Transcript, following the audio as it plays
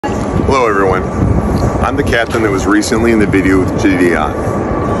Hello everyone, I'm the captain that was recently in the video with JiDion,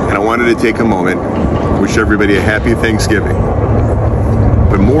 and I wanted to take a moment to wish everybody a happy Thanksgiving.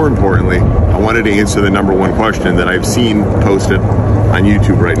 But more importantly, I wanted to answer the number one question that I've seen posted on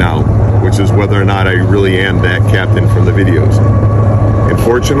YouTube right now, which is whether or not I really am that captain from the videos. And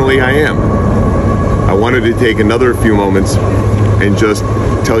fortunately I am. I wanted to take another few moments and just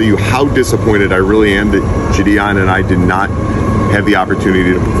tell you how disappointed I really am that JiDion and I did not have the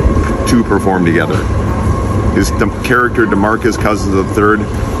opportunity to perform together. His character, DeMarcus Cousins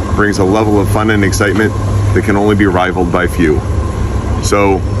III, brings a level of fun and excitement that can only be rivaled by few.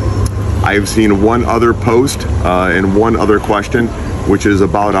 So I've seen one other post and one other question, which is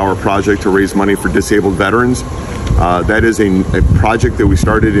about our project to raise money for disabled veterans. That is a project that we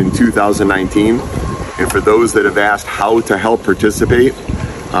started in 2019. And for those that have asked how to help participate,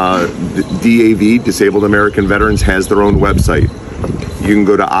 DAV, Disabled American Veterans, has their own website. You can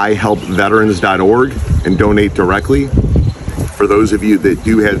go to ihelpveterans.org and donate directly. For those of you that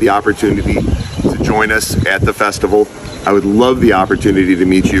do have the opportunity to join us at the festival, I would love the opportunity to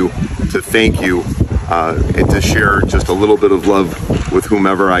meet you, to thank you, and to share just a little bit of love with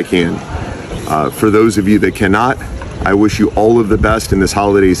whomever I can. For those of you that cannot, I wish you all of the best in this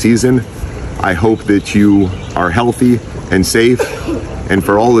holiday season. I hope that you are healthy and safe. And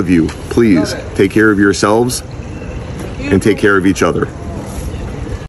for all of you, please take care of yourselves and take care of each other.